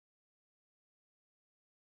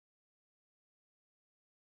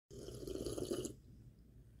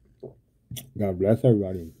God bless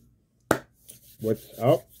everybody. What's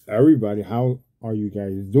up, everybody? How are you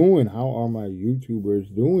guys doing? How are my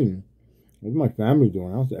YouTubers doing? What's my family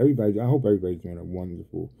doing? How's everybody? I hope everybody's doing a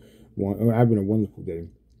wonderful one. Having a wonderful day.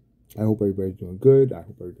 I hope everybody's doing good. I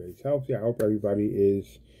hope everybody's healthy. I hope everybody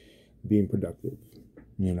is being productive.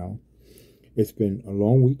 You know, it's been a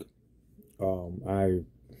long week. I've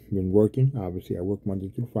been working. Obviously, I work Monday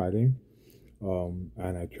through Friday.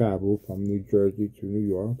 And I travel from New Jersey to New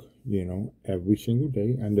York, every single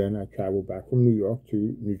day. And then I travel back from New York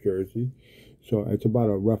to New Jersey. So it's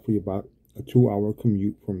roughly about a 2-hour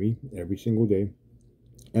commute for me every single day.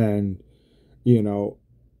 And,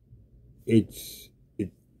 it's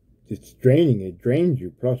draining. It drains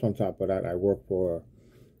you. Plus, on top of that, I work for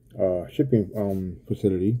a shipping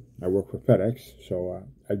facility. I work for FedEx. So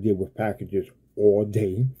I deal with packages all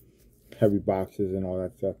day, heavy boxes and all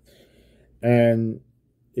that stuff. And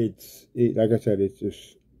like I said,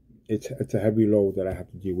 it's a heavy load that I have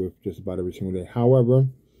to deal with just about every single day. However,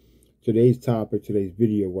 today's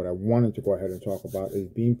video, what I wanted to go ahead and talk about is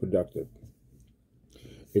being productive.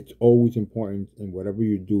 It's always important in whatever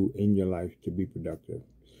you do in your life to be productive.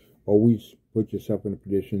 Always put yourself in a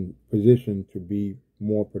position to be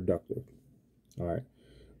more productive. All right.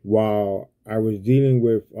 While I was dealing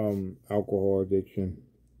with alcohol addiction,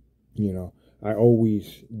 I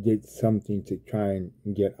always did something to try and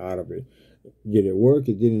get out of it. Did it work?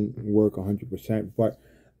 It didn't work 100%, but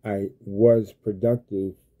I was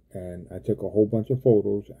productive, and I took a whole bunch of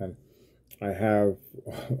photos, and I have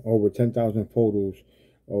over 10,000 photos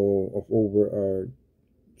of over a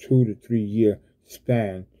 2 to 3 year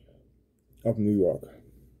span of New York.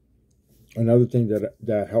 Another thing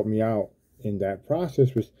that helped me out in that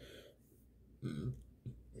process was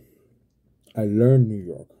I learned New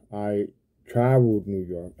York. I traveled New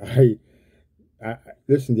York. I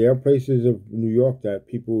listen, there are places of New York that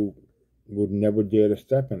people would never dare to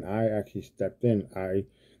step in. I actually stepped in. I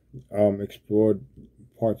explored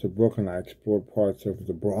parts of Brooklyn. I explored parts of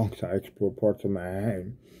the Bronx. I explored parts of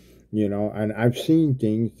Manhattan. And I've seen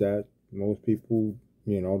things that most people,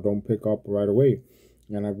 don't pick up right away.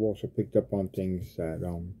 And I've also picked up on things that,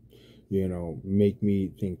 make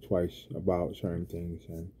me think twice about certain things.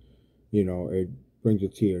 And, it brings a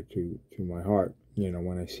tear to my heart,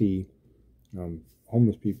 when I see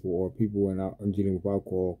homeless people or people dealing with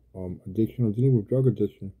alcohol addiction or dealing with drug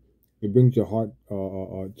addiction. It brings a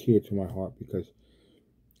tear to my heart because,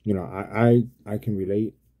 I can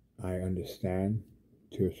relate. I understand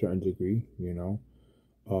to a certain degree,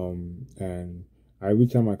 and every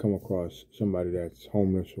time I come across somebody that's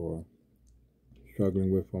homeless or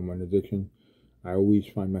struggling with an addiction, I always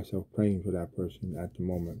find myself praying for that person at the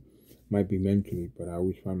moment. Might be mentally, but I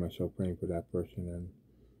always find myself praying for that person,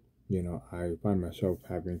 and I find myself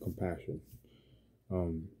having compassion.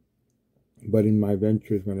 But in my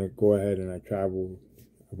ventures, when I go ahead and I travel,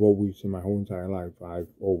 I've always, in my whole entire life, I've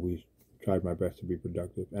always tried my best to be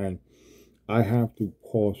productive. And I have to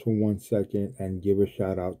pause for 1 second and give a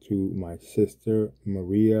shout out to my sister,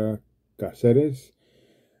 Maria Caceres.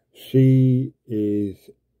 She is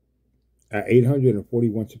at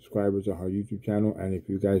 841 subscribers on her YouTube channel. And if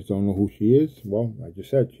you guys don't know who she is, well, I just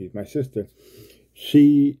said she's my sister.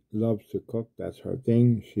 She loves to cook. That's her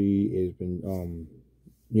thing. She has been,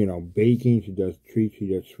 baking. She does treats. She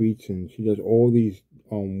does sweets. And she does all these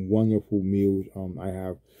wonderful meals.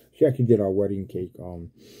 She actually did our wedding cake.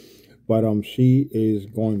 But she is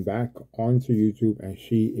going back onto YouTube, and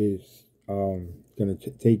she is going to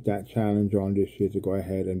take that challenge on this year to go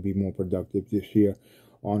ahead and be more productive this year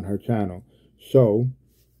on her channel. So,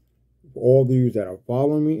 for all of you that are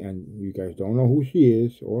following me and you guys don't know who she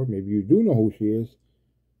is, or maybe you do know who she is,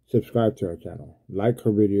 subscribe to her channel. Like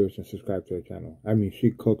her videos and subscribe to her channel. I mean,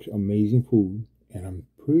 she cooks amazing food, and I'm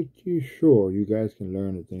pretty sure you guys can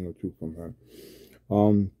learn a thing or two from her.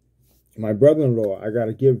 My brother-in-law, I got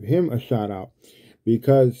to give him a shout out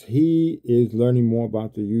because he is learning more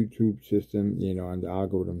about the YouTube system, and the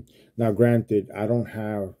algorithm. Now, granted, I don't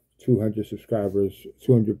have 200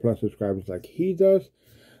 plus subscribers like he does.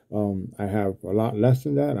 I have a lot less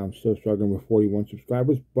than that. I'm still struggling with 41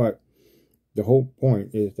 subscribers, but the whole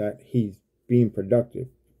point is that he's being productive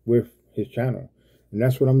with his channel. And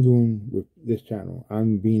that's what I'm doing with this channel.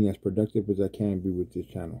 I'm being as productive as I can be with this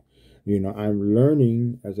channel. I'm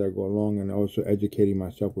learning as I go along and also educating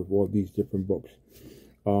myself with all these different books.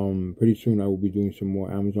 Pretty soon I will be doing some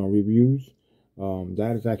more Amazon reviews.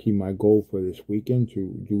 That is actually my goal for this weekend,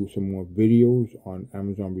 to do some more videos on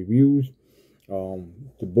Amazon reviews.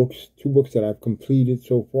 The books, 2 books that I've completed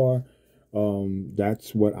so far,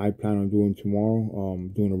 that's what I plan on doing tomorrow.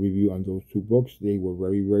 Doing a review on those 2 books. They were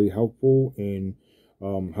very, very helpful in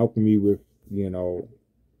helping me with you know,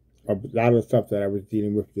 a lot of stuff that I was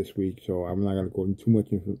dealing with this week. So I'm not going to go too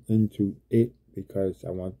much into it because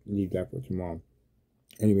I want to leave that for tomorrow.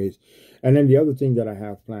 Anyways, and then the other thing that I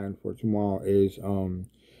have planned for tomorrow is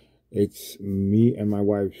it's me and my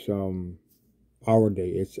wife's our day.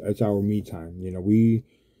 It's our me time.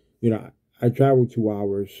 I travel 2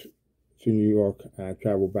 hours to New York and I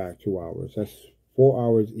travel back 2 hours. That's 4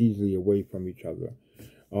 hours easily away from each other.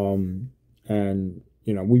 And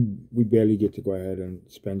we barely get to go ahead and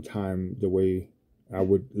spend time the way I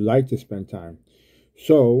would like to spend time.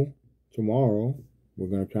 So tomorrow we're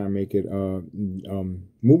gonna try and make it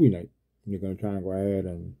movie night. We're gonna try and go ahead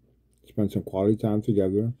and spend some quality time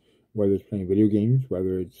together, whether it's playing video games,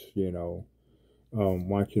 whether it's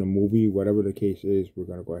watching a movie, whatever the case is. We're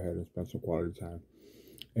gonna go ahead and spend some quality time.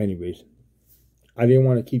 Anyways, I didn't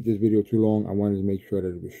want to keep this video too long. I wanted to make sure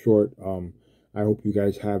that it was short. I hope you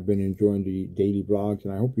guys have been enjoying the daily vlogs,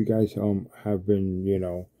 and I hope you guys have been,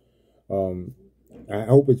 I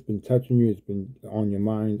hope it's been touching you, it's been on your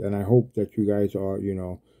mind, and I hope that you guys are,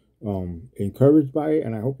 encouraged by it,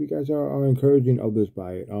 and I hope you guys are encouraging others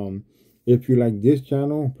by it. If you like this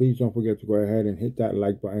channel, please don't forget to go ahead and hit that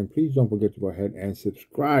like button. Please don't forget to go ahead and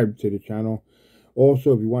subscribe to the channel.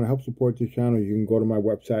 Also, if you want to help support this channel, you can go to my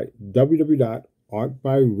website,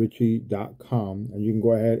 www.artbyrichie.com, and you can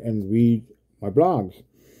go ahead and read my blogs.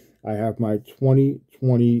 I have my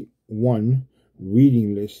 2021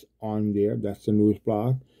 reading list on there. That's the newest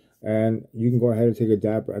blog. And you can go ahead and take a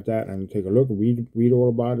dab at that and take a look, read all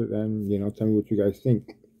about it, and tell me what you guys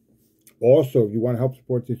think. Also, if you want to help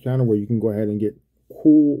support this channel, where you can go ahead and get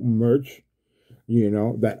cool merch,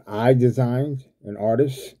 that I designed, an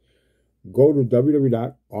artist, go to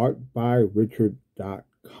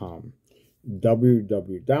www.artbyrichard.com.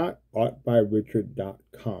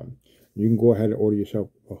 www.artbyrichard.com. You can go ahead and order yourself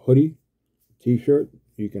a hoodie, t-shirt.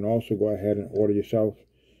 You can also go ahead and order yourself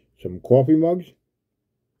some coffee mugs.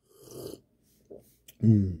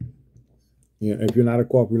 If you're not a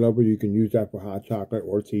coffee lover, you can use that for hot chocolate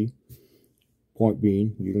or tea. Point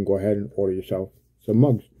being, you can go ahead and order yourself some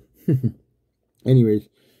mugs. Anyways,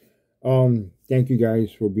 thank you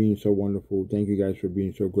guys for being so wonderful. Thank you guys for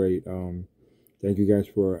being so great. Thank you guys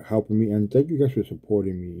for helping me, and thank you guys for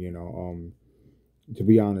supporting me. To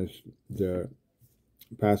be honest, the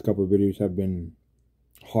past couple of videos have been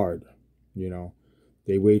hard.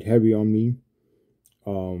 They weighed heavy on me.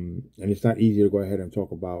 And it's not easy to go ahead and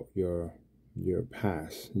talk about your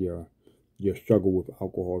past, your struggle with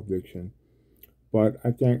alcohol addiction. But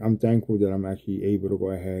I'm thankful that I'm actually able to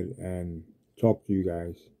go ahead and talk to you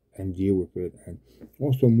guys and deal with it and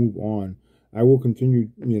also move on. I will continue,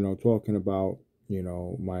 talking about,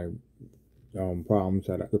 my problems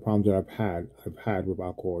that I've had with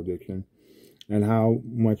alcohol addiction, and how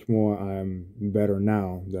much more I'm better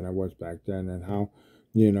now than I was back then, and how,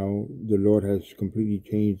 the Lord has completely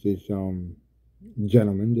changed this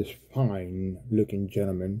gentleman, this fine looking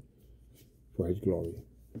gentleman, for his glory.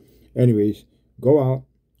 Anyways, go out,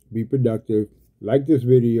 be productive, like this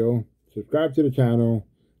video, subscribe to the channel,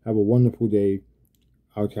 have a wonderful day.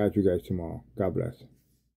 I'll catch you guys tomorrow. God bless.